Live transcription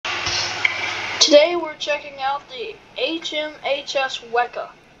Today we're checking out the H.M.H.S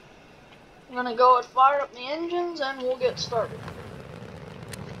Weka. I'm gonna go and fire up the engines and we'll get started.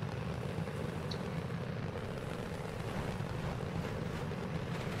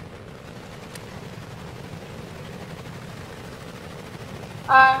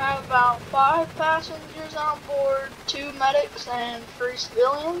 I have about 5 passengers on board, 2 medics and 3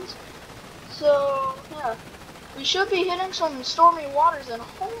 civilians. So yeah, we should be hitting some stormy waters, and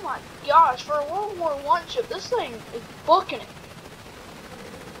oh my gosh, for a World War I ship, this thing is booking it.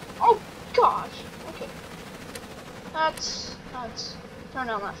 Oh gosh, okay. That's turn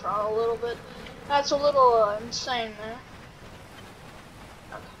down that throttle a little bit. That's a little insane there.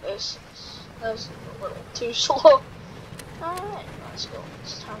 Okay, this is a little too slow. Alright, let's go.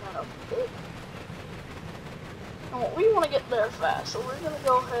 Let's turn that up a bit. And we want to get there fast, so we're gonna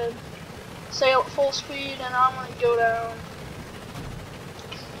go ahead, sail at full speed, and I'm gonna go down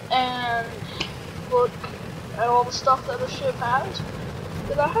and look at all the stuff that the ship has,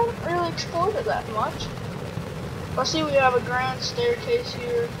 because I haven't really explored it that much. I see we have a grand staircase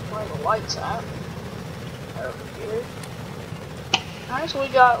here, where the light's at, right over here. Alright, so we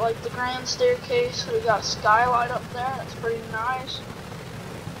got like the grand staircase, we got a skylight up there, that's pretty nice.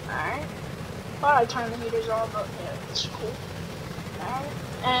 Alright, thought I turned the heaters on, but yeah, it's cool. Alright,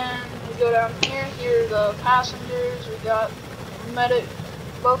 and we go down here, here are the passengers, we got medic,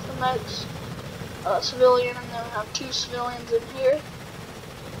 both the medics, civilian, and then we have 2 civilians in here.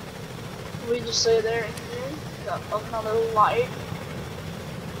 We just stay there and here. Got another light,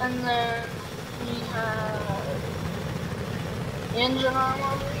 and then we have engine arm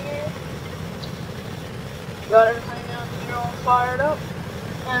over here. Got everything down here all fired up.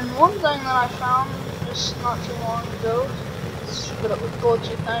 And one thing that I found just not too long ago, it's a bit of a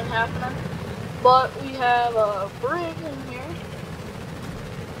glitchy thing happening, but we have a brig in here.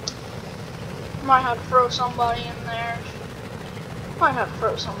 Might have to throw somebody in there. Might have to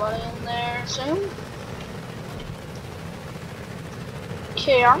throw somebody in there soon.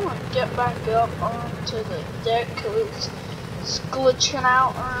 Okay, I'm gonna get back up onto the deck because it's glitching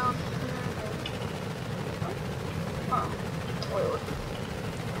out around here. Oh, toilet.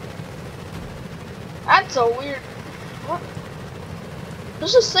 That's a weird. What?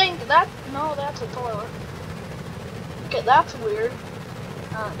 There's a sink. No, that's a toilet. Okay, that's weird.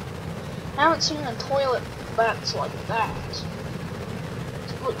 I haven't seen a toilet that's like that.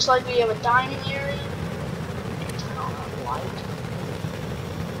 It looks like we have a dining area. Turn on that light.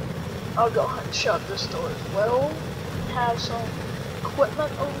 I'll go ahead and shut this door as well. We have some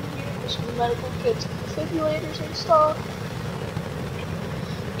equipment over here, some medical kits and defibrillators and stuff.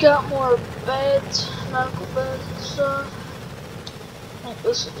 Got more beds, medical beds and stuff. I think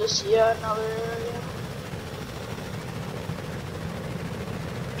this is just yet another area.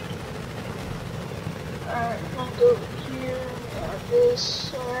 Alright, I'm gonna go over here. We got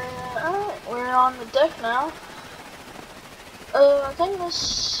this area. Alright, we're on the deck now. I think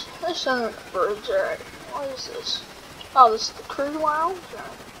this isn't a bridge, alright. What is this? Oh, this is the crew lounge?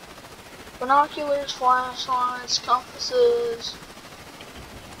 Right. Binoculars, flashlights, compasses.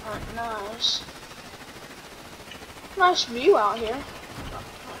 Alright, nice. Nice view out here.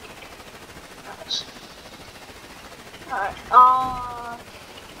 Nice. Alright,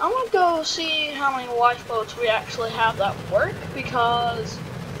 I'm gonna go see how many lifeboats we actually have that work, because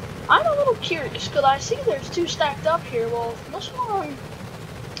I'm a little curious, because I see there's 2 stacked up here. Well, this one...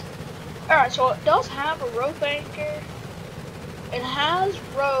 Alright, so it does have a rope anchor. It has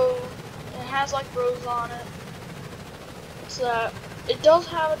like rows on it. So that it does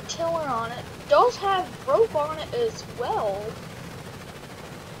have a tiller on it. It does have rope on it as well.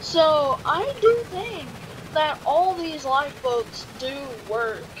 So I do think that all these lifeboats do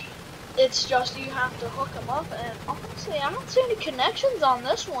work. It's just you have to hook them up, and honestly, I don't see any connections on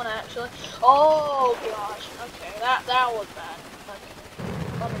this one actually. Oh gosh, okay, that was bad. Okay,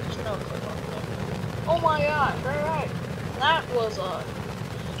 let me just no click on there. Oh my gosh, alright, that was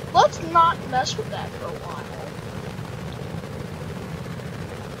let's not mess with that for a while.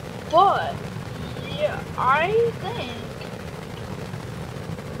 But yeah, I think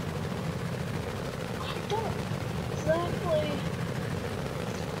I don't exactly.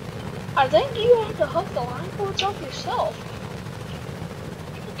 I think you have to hook the lifeboats up yourself.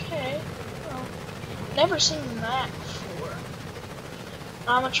 Okay. Well, never seen that before.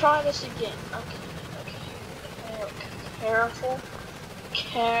 I'm gonna try this again. Okay. Careful.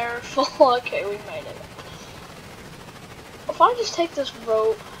 Careful. Okay, we made it. If I just take this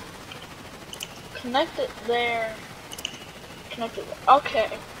rope, connect it there, connect it there.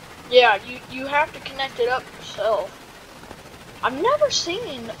 Okay. Yeah, you have to connect it up yourself. I've never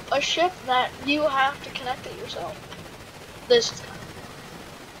seen a ship that you have to connect it yourself. This is kind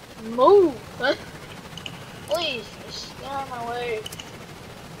of move. Please, just get out of my way.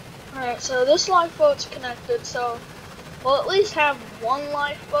 Alright, so this lifeboat's connected, so we'll at least have one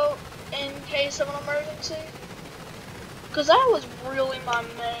lifeboat in case of an emergency. Because that was really my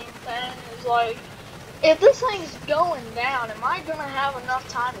main thing, is like, if this thing's going down, am I gonna have enough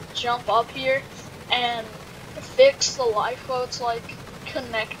time to jump up here and fix the lifeboats, like,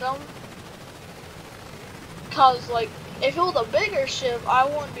 connect them? Because, like, if it was a bigger ship, I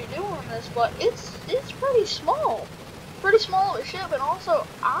wouldn't be doing this, but it's pretty small. Pretty small of a ship, and also,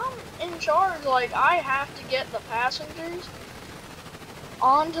 I'm in charge, like, I have to get the passengers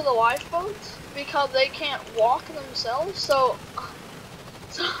onto the lifeboats, because they can't walk themselves, so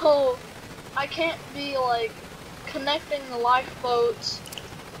I can't be, like, connecting the lifeboats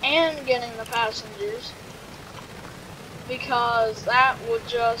and getting the passengers, because that would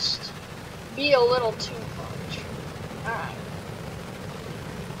just be a little too much. Alright.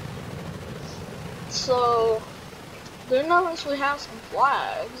 So, do notice we have some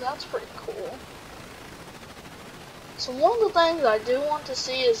flags. That's pretty cool. So one of the things I do want to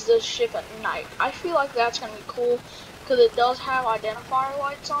see is this ship at night. I feel like that's going to be cool because it does have identifier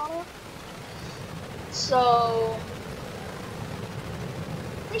lights on it. So,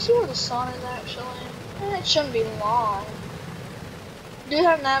 let me see where the sun is actually. It shouldn't be long. We do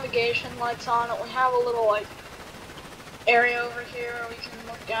have navigation lights on it. We have a little like area over here where we can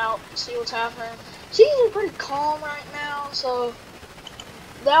look out and see what's happening. Seas are pretty calm right now, so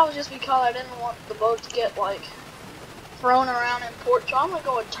that was just because I didn't want the boat to get like thrown around in port. So I'm gonna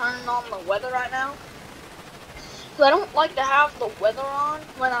go and turn on the weather right now. Cause I don't like to have the weather on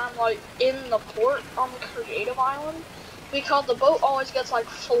when I'm like in the port on the creative island, because the boat always gets like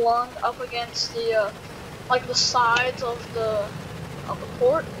flung up against the like the sides of the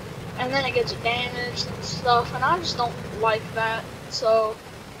port, and then it gets damaged and stuff, and I just don't like that. So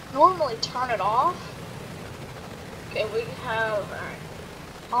normally turn it off. Okay, we have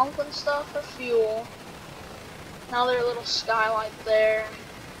pump and stuff for fuel. Another little skylight there.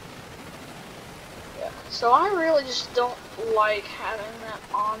 Yeah, so I really just don't like having that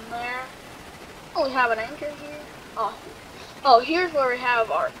on there. Oh, we have an anchor here. Oh, here's where we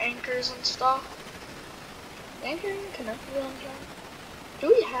have our anchors and stuff. Anchor connected to anything? Do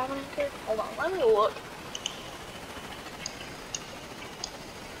we have an anchor? Hold on, let me look.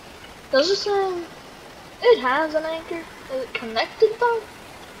 Does it say it has an anchor? Is it connected though?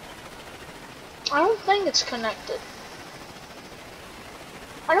 I don't think it's connected.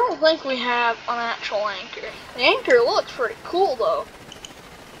 I don't think we have an actual anchor. The anchor looks pretty cool though.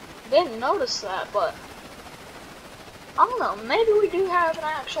 Didn't notice that, but I don't know. Maybe we do have an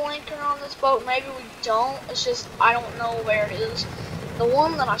actual anchor on this boat. Maybe we don't. It's just I don't know where it is. The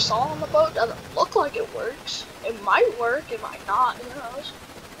one that I saw on the boat doesn't look like it works. It might work. It might not. Who knows?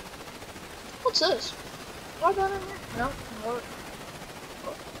 What's this? Have I got in there? No. What?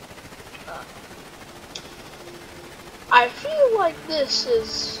 I feel like this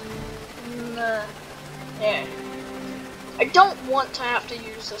is, yeah. I don't want to have to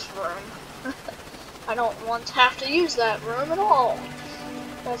use this room. I don't want to have to use that room at all.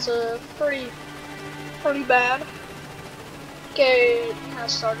 That's a pretty bad. Okay, it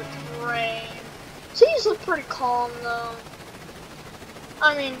has started to rain. Seas look pretty calm though.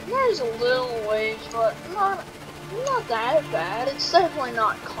 I mean, there's a little waves, but not that bad. It's definitely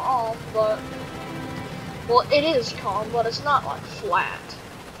not calm, but well, it is calm, but it's not like flat,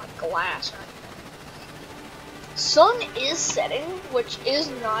 like glass or anything. Sun is setting, which is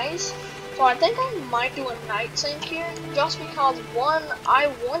nice. So I think I might do a night sync here, just because one,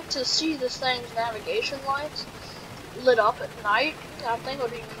 I want to see this thing's navigation lights lit up at night. I think it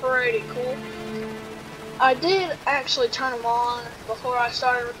would be pretty cool. I did actually turn them on before I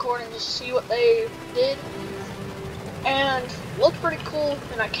started recording just to see what they did, and looked pretty cool,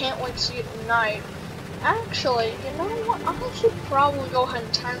 and I can't wait to see it at night. Actually, you know what? I should probably go ahead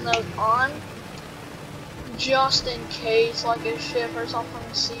and turn those on, just in case, like, a ship or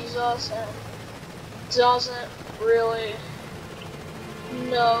something sees us and doesn't really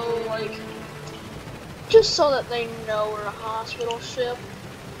know, like, just so that they know we're a hospital ship.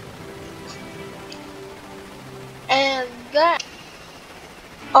 And that,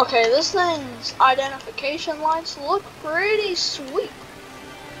 okay, this thing's identification lights look pretty sweet,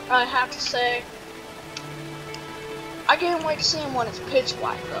 I have to say. I can't wait to see them when it's pitch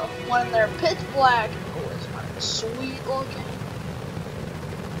black though. When they're pitch black, oh, it's kind of sweet looking.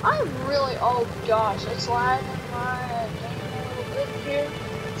 Oh gosh, it's lagging my game a little bit here.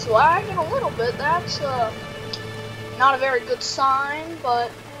 It's lagging a little bit, that's not a very good sign, but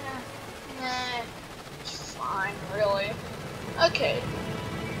it's fine, really. Okay.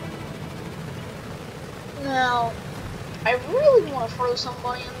 Now, I really want to throw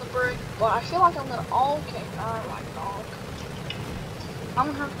somebody in the brig, but I feel like I'm gonna. Okay, I like dog. I'm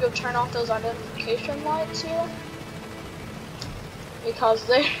gonna have to go turn off those identification lights here because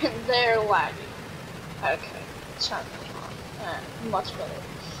they're laggy. Okay, turn them on. Much better.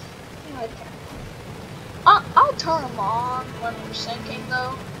 Okay. I'll turn them on when we're sinking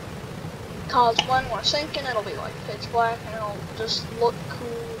though, cause when we're sinking it'll be like pitch black and it'll just look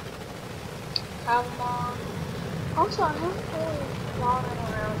cool. Have them on. Also, I haven't really gone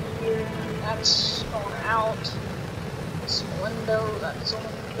around here. That's going out. This window. That's a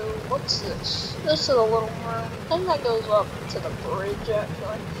window. What's this? This is a little room. I think that goes up to the bridge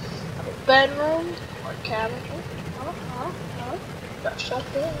actually. A bedroom or cabin. Gotta shut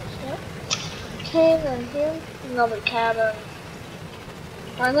this. Yeah. Okay, then here, another cabin.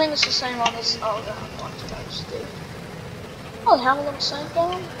 I think it's the same on this. Oh, what did I just do? Oh, they have a little sink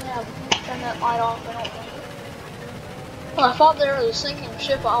down? Yeah, turn that light off. I don't know. Well, I thought there was a sinking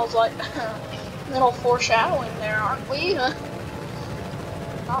ship. I was like, little foreshadowing there, aren't we? Not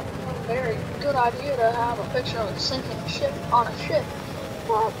a very good idea to have a picture of a sinking ship on a ship.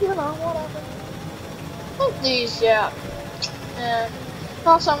 But, you know, whatever. I think these, yeah. And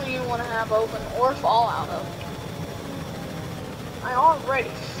not something you want to have open or fall out of. I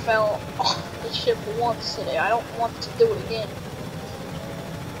already fell off the ship once today. I don't want to do it again.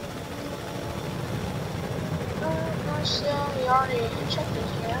 Nice, yeah, we already checked it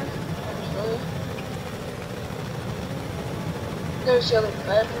here, actually. There's the other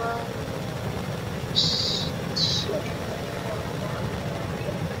bedroom.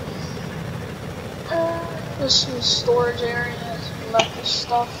 There's some storage areas, left this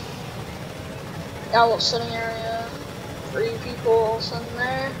stuff. Got a little sitting area, 3 people sitting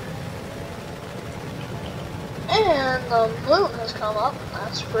there. And the moon has come up.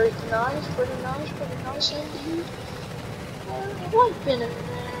 That's pretty nice indeed. I've been in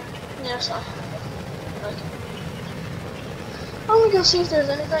there. Yes, I have. Okay. I'm gonna go see if there's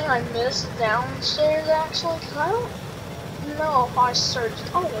anything I missed downstairs actually, because I don't know if I searched.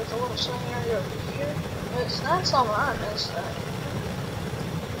 Oh, there's a little sitting area over here. It's not something I missed.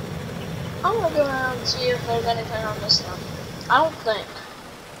 I'm gonna go around and see if there's anything I missed now. I don't think.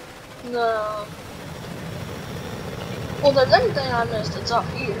 No. Well, if there's anything I missed, it's up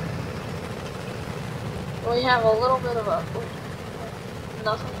here. We have a little bit of a... Ooh,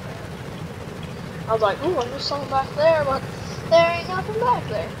 nothing there. I was like, ooh, I missed something back there, but there ain't nothing back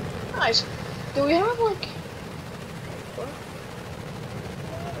there. Nice. Do we have, like... What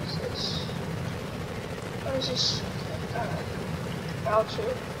is this? What is this? Crouch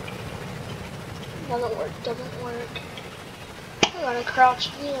here. Doesn't work. I gotta crouch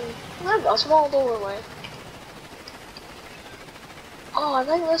in. I have a small doorway. Oh, I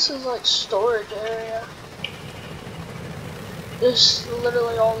think this is like storage area. This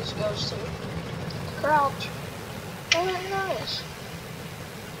literally all this goes to. Crouch. Very nice.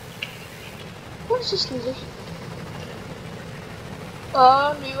 What is this music?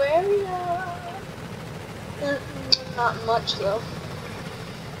 New area. Not much though.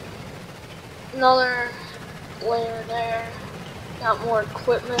 Another layer there. Got more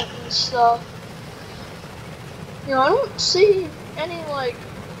equipment and stuff. You know, I don't see any like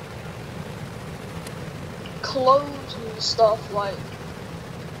clothes and stuff like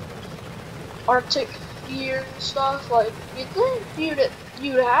Arctic gear and stuff. Like you'd think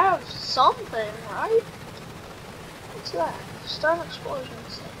you'd have something, right? What's that? Stun explosion.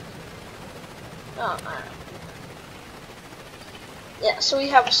 Oh, alright. Yeah, so we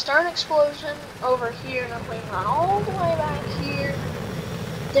have a stern explosion over here, and if we run all the way back here,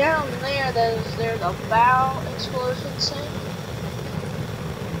 down there, there's a bow explosion sink.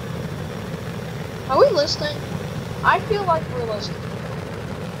 Are we listening? I feel like we're listening.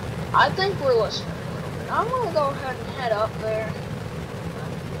 I think we're listening. I'm gonna go ahead and head up there.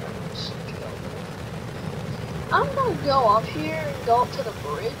 I'm gonna go up here and go up to the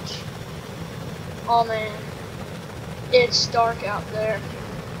bridge. Oh man. It's dark out there.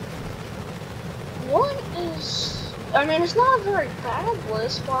 What is... I mean, it's not a very bad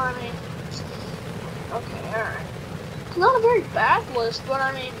list, but I mean... Okay, alright. It's not a very bad list, but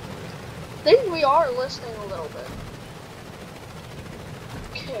I mean... I think we are listening a little bit.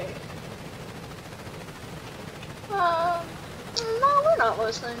 Okay. No, we're not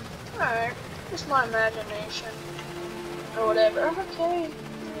listening. Alright. It's my imagination. Or whatever. Okay.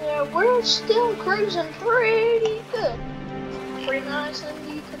 Yeah, we're still cruising pretty good. Pretty nice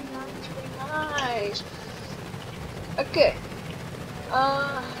indeed, pretty nice. Okay.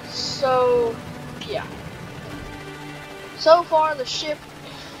 So yeah. So far the ship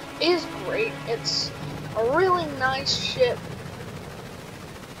is great. It's a really nice ship.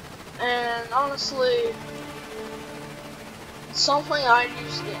 And honestly, something I'd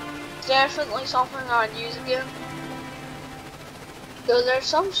use again. Definitely something I'd use again. Because there's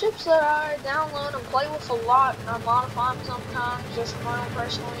some ships that I download and play with a lot, and I modify them sometimes just for my own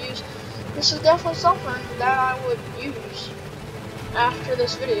personal use. This is definitely something that I would use after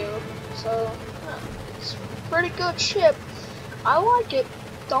this video. So, yeah, it's a pretty good ship. I like it.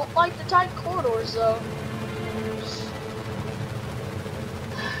 Don't like the tight corridors though.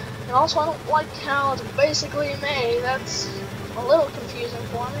 And also I don't like how it's basically made. That's a little confusing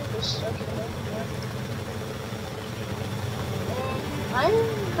for me. Just okay. I'm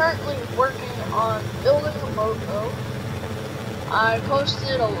currently working on building a boat though. I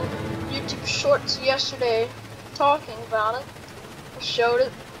posted a YouTube shorts yesterday talking about it. I showed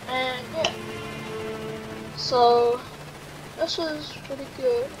it, and yeah. So this is pretty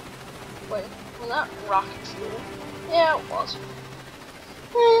good. Wait, was that rocket fuel? Yeah, it was.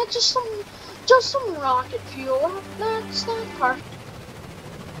 Just some rocket fuel. That's not perfect.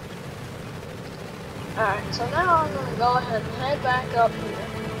 Alright, so now I'm gonna go ahead and head back up here.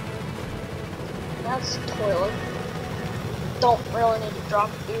 That's the toilet. Don't really need to drop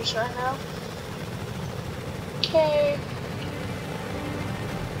a deuce right now. Okay.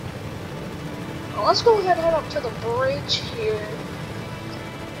 Well, let's go ahead and head up to the bridge here.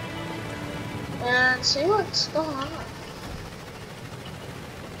 And see what's going on.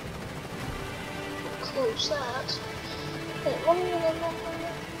 Close that. Wait, what are you doing?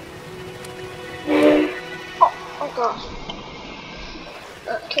 Oh gosh.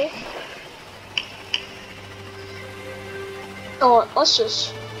 Okay. Oh, let's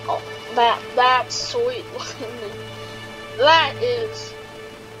just. Oh, that's sweet looking. That is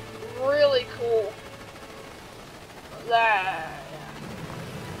really cool. That.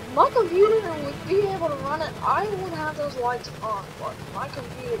 My computer would be able to run it. I would have those lights on, but my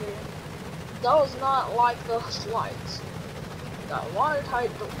computer does not like those lights. Got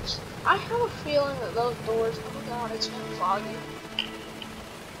watertight doors. I have a feeling that those doors, oh god, it's getting foggy.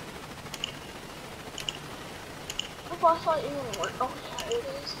 Oh, I thought you wouldn't work. Oh yeah, it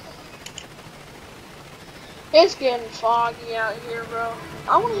is. It's getting foggy out here, bro.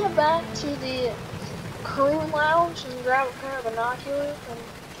 I want to head back to the crew lounge and grab a pair of binoculars, and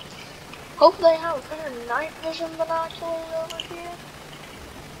hopefully they have a pair of night vision binoculars over here.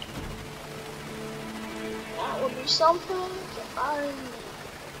 That would be something that I need.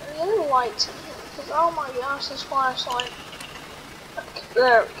 There are lights in here, because oh my gosh, this flashlight. Okay,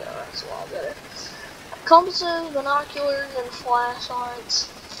 there we go, that's a lot better. Compasses, binoculars, and flashlights.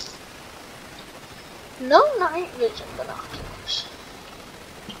 No night vision binoculars.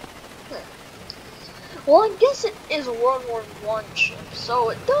 Well, I guess it is a World War I ship, so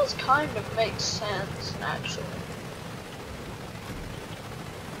it does kind of make sense, actually.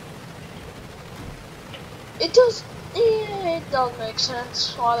 It does, yeah, it does make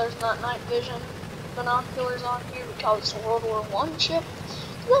sense why there's not night vision binoculars on here, because it's a World War I ship.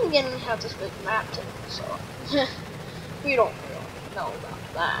 Then again, we have this big map too, so we don't really know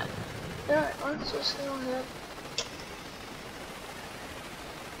about that. Alright, let's just go ahead.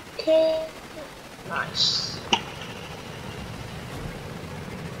 Okay, nice.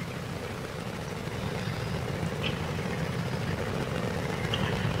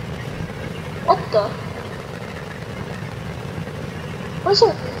 What the? What's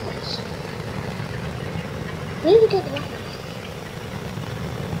that noise? I need to get the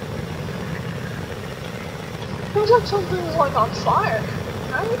Feels like something's like on fire,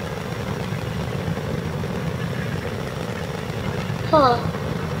 right? Huh.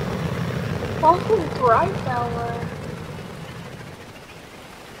 Awfully bright down there.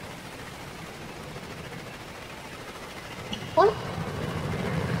 What?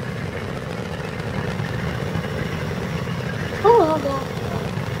 Oh, God.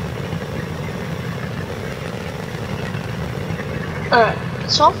 Alright,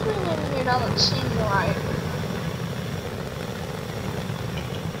 something in here doesn't seem right.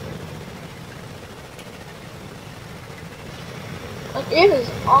 Like, it is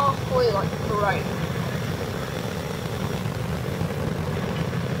awfully, like, bright.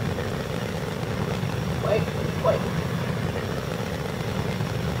 Wait.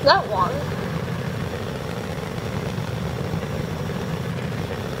 Is that water?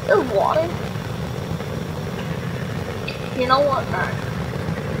 There's water? You know what? Alright.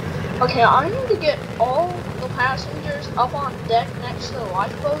 Okay, I need to get all the passengers up on deck next to the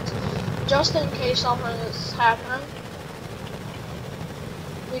lifeboats, just in case something is happening.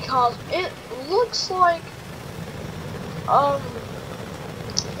 because it looks like,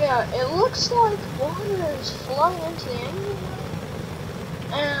 yeah, it looks like water is flowing into the engine,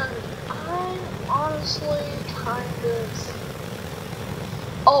 and I'm honestly kind of,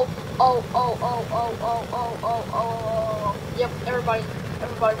 yep, everybody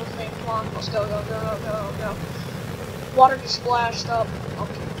with me, come on, let's go, go. Water just splashed up,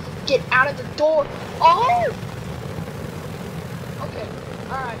 okay, get out of the door, oh! Okay,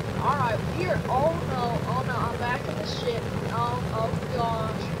 alright, here, oh no, I'm back in the ship, oh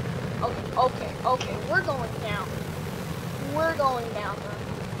gosh, okay, we're going down there,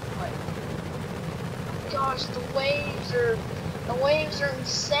 like, gosh, the waves are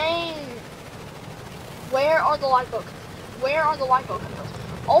insane. Where are the lifeboat controls?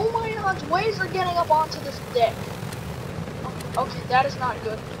 Oh my gosh, waves are getting up onto this deck. Okay, that is not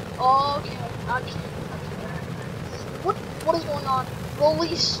good. Okay. What is going on?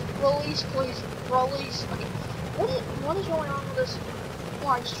 Release, please. Release. Okay. What is going on with this? Come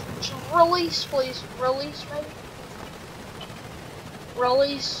on, just release, please. Release, maybe?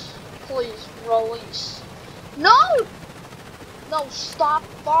 Release, please. Release. No! No, stop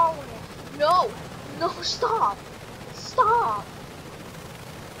following me. No, stop. Stop.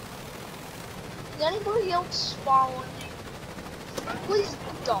 Is anybody else following me? Please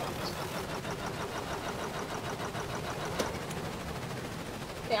don't.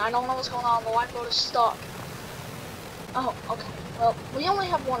 Okay, I don't know what's going on. The lifeboat is stuck. Oh, okay. Well, we only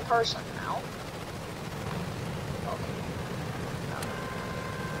have one person now.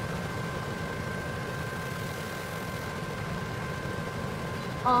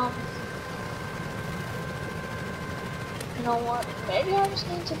 You know what? Maybe I just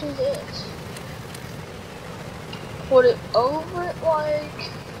need to do this. Put it over it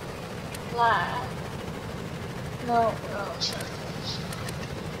like that. No, it's not this.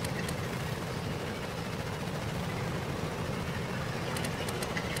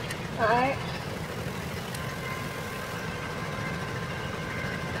 Alright.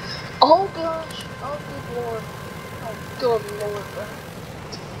 Oh gosh. Oh good lord. Oh good lord, bro.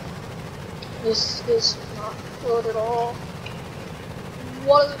 This is not good at all.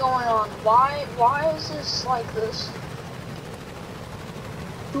 What is going on? Why is this like this?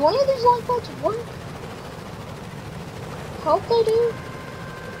 Do any of these lifeboats work? Hope they do.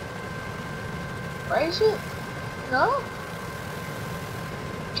 Raise it? No?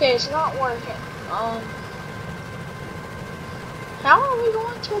 Okay, it's not working. How are we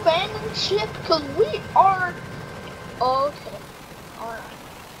going to abandon the ship? Because we are... Okay. Alright.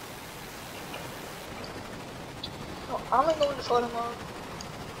 Oh, I'm gonna go into photo mode.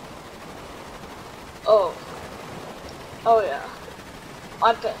 Oh yeah.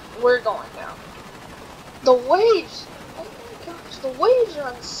 I bet we're going down. The waves! Oh my gosh, the waves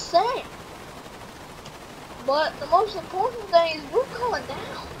are insane! But the most important thing is we're going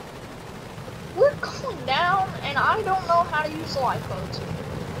down. We're going down, and I don't know how to use the lifeboats.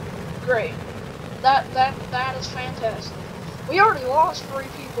 Great. That is fantastic. We already lost 3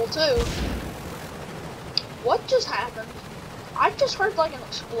 people too. What just happened? I just heard like an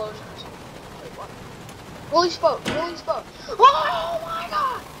explosion or something. Wait, what? Release boat. Oh my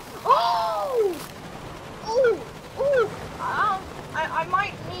god! Oh! I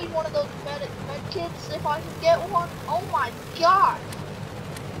might need one of those med kits if I can get one. Oh my god!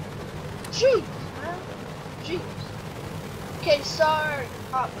 Jeez, man. Jeez. Okay, sorry.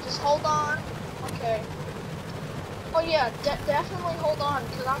 Just hold on. Okay. Oh yeah, definitely hold on,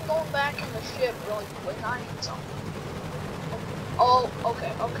 because I'm going back in the ship really quick. I need something. Oh,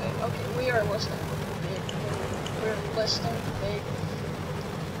 okay. We are listening. We're listening, big.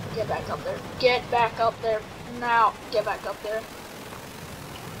 Get back up there. Get back up there. Now, get back up there.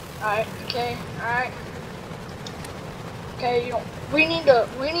 Alright, okay, alright. Okay, we need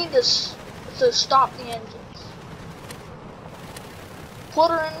to stop the engines.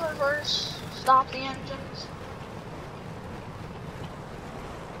 Put her in reverse, stop the engines.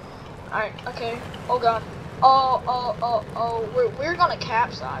 Alright, okay. Oh god. Oh, we're gonna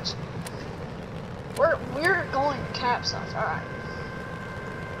capsize. We're going to capsize, alright.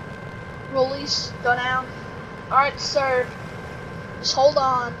 Release, go down. Alright, sir. Just hold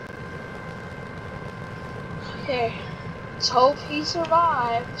on. Okay. Let's hope he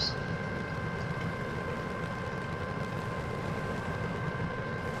survives.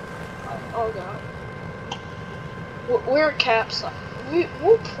 Oh god. We're capsized.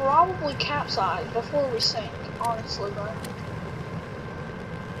 We'll probably capsize before we sink, honestly, but.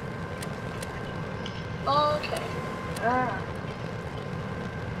 Okay. Alright.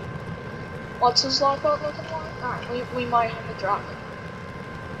 What's his lifeboat looking like? Alright, we might have to drop it.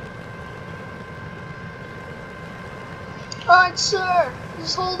 Alright, sir.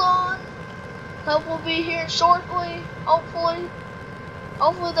 Just hold on. Help will be here shortly. Hopefully.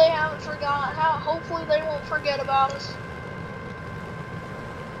 Hopefully they haven't forgot. Hopefully they won't forget about us.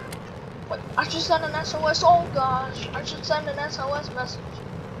 Wait, I should send an SOS. Oh gosh, I should send an SOS message.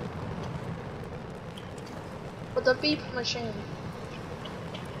 With the beep machine.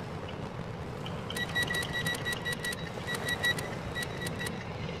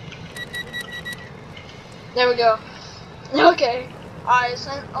 There we go. Okay, I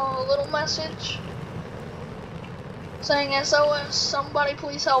sent a little message saying SOS, somebody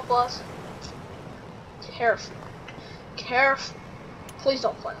please help us. Careful. Careful. Please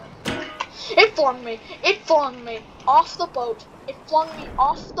don't flung me. It flung me. It flung me off the boat. It flung me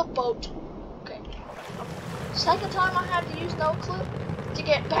off the boat. Okay. Second time I had to use no clip to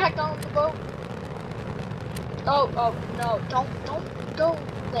get back on the boat. Oh no, don't go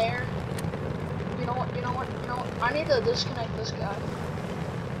there. You know what? I need to disconnect this guy.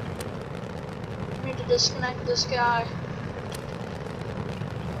 I need to disconnect this guy.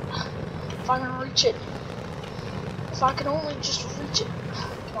 If I can reach it. If I can only just reach it.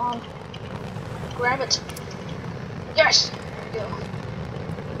 Come on. Grab it. Yes! There we go.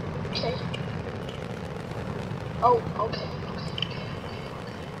 Okay. Oh, okay.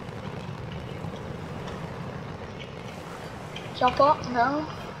 Jump up? No.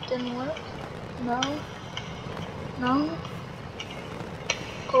 Didn't work. No.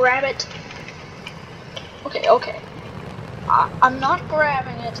 Grab it. Okay. I'm not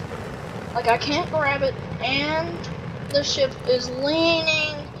grabbing it. Like, I can't grab it, and the ship is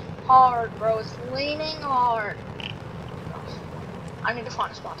leaning hard, bro. It's leaning hard. I need to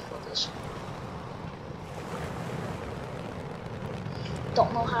find a spot to put this.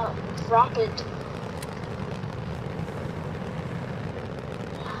 Don't know how to drop it.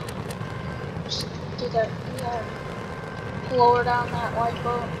 Just do that. Lower down that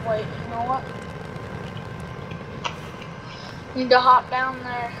lifeboat. Wait, you know what? Need to hop down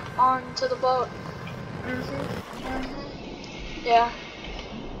there onto the boat. Yeah.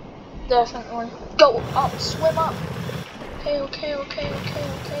 Definitely. Go up, swim up. Okay.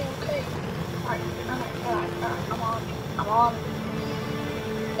 Alright, I'm on.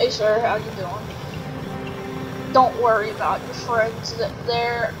 Hey sir, how you doing? Don't worry about your friends.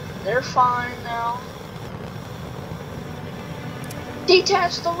 They're fine now.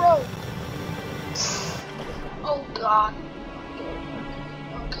 Detach the rope. Oh god.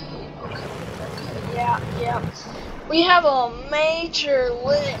 Okay. Yeah. We have a major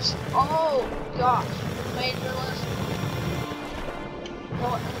list. Oh gosh, major list.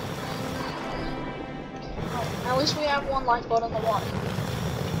 No, at least we have one lifeboat on the water.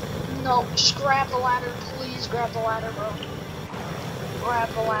 No, just grab the ladder, please grab the ladder, bro. Grab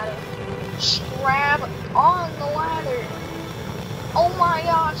the ladder. Just grab on the ladder. Oh my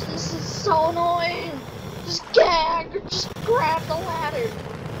gosh, this is so annoying. Just grab the ladder.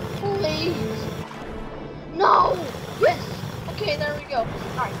 Please. No! Yes! Okay, there we go.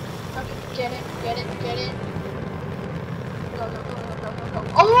 Alright. Okay, get it. Go.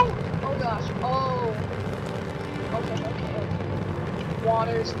 Oh gosh. Oh. Okay.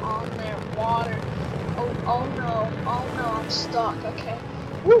 Water's on there. Water. Oh no, I'm stuck. Okay.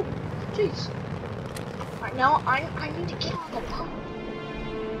 Woo! Jeez. Alright, now I need to get on the boat.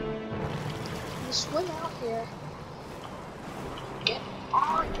 Swim out here. Get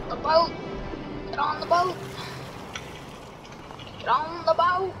on the boat. Get on the boat.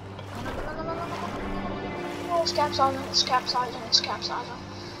 No, it's capsizing.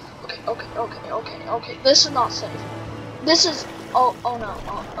 Okay. This is not safe. This is. Oh no.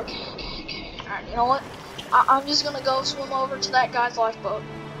 Oh, okay. Alright, you know what? I'm just gonna go swim over to that guy's lifeboat.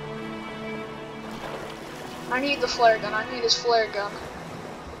 I need the flare gun. I need his flare gun.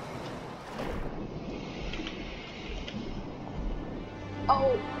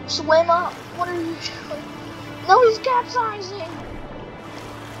 Oh, swim up! What are you doing? No, he's capsizing!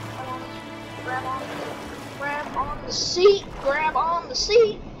 Grab on the seat! Grab on the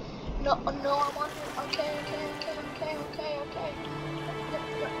seat! No, I'm on here. Okay.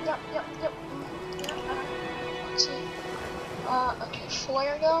 Yep. Let's see. Okay,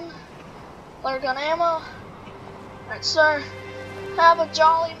 flare gun ammo. Alright, sir. Have a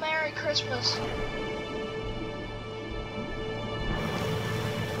jolly Merry Christmas.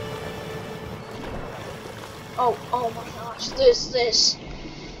 Oh my gosh, this.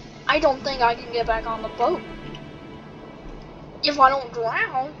 I don't think I can get back on the boat. If I don't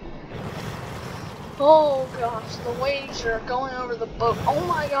drown. Oh gosh, the waves are going over the boat. Oh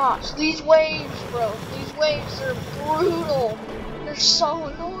my gosh, these waves, bro. These waves are brutal. They're so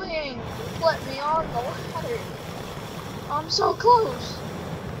annoying. Let me on the ladder. I'm so close.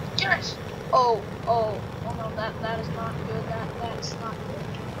 Yes. Oh no, that is not good. That's not good.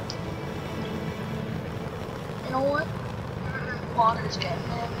 You know what? Water's getting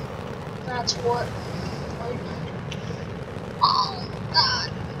in. That's what. Like, oh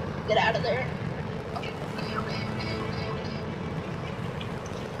God! Get out of there. Okay.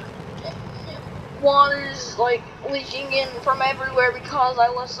 Water's like leaking in from everywhere because I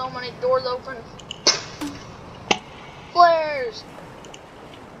left so many doors open. Flares!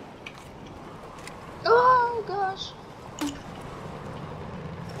 Oh gosh.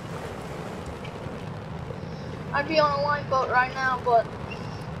 I'd be on a lifeboat right now, but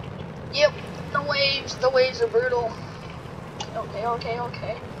yep, the waves are brutal. Okay.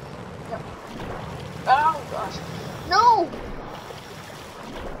 Yep. Oh gosh. No!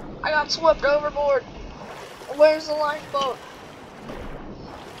 I got swept overboard. Where's the lifeboat?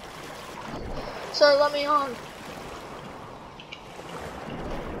 Sir, let me on.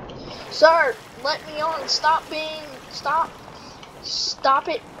 Sir, let me on. Stop it,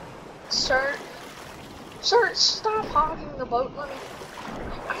 sir. Sir, stop hogging the boat. Let me.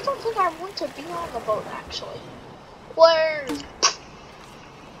 I don't think I want to be on the boat, actually. Where's?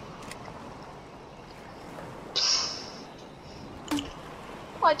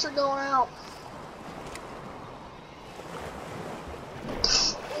 Lights are going out.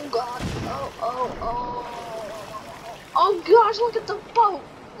 Oh God. Oh gosh, look at the boat.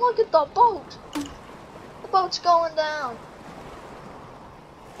 Look at the boat. The boat's going down.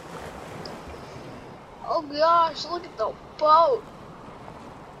 Oh gosh, look at the boat.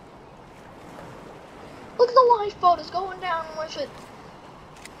 Look at the lifeboat, it's going down with it.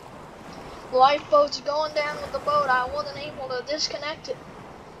 The lifeboat's going down with the boat. I wasn't able to disconnect it.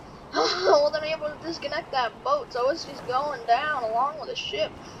 I wasn't able to disconnect that boat, so it's just going down along with the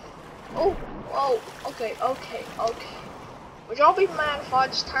ship. Oh, okay. Would y'all be mad if I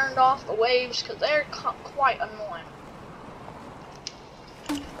just turned off the waves? Because they're quite annoying.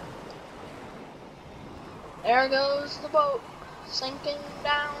 There goes the boat, sinking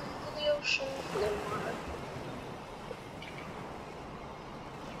down to the ocean floor.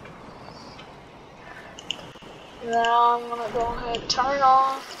 Now I'm gonna go ahead and turn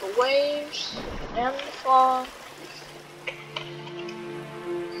off the waves and the fog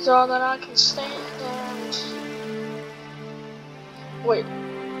so that I can stand and wait.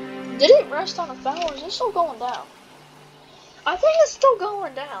 Did it rest on a foul or is it still going down? I think it's still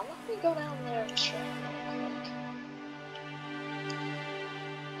going down. Let me go down there and check real quick.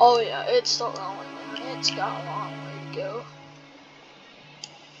 Oh yeah, it's still going down. It's got a long way to go.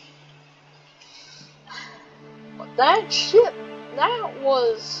 But that ship, that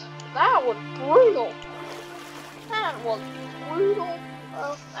was brutal. That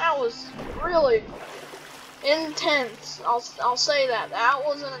was really intense. I'll say that. That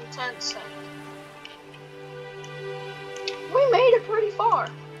was an intense thing. We made it pretty far.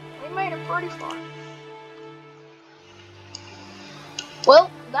 Well,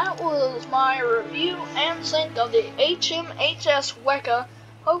 that was my review and sync of the H.M.H.S Weka.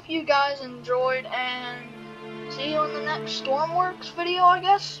 Hope you guys enjoyed and see you in the next Stormworks video, I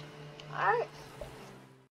guess. Alright.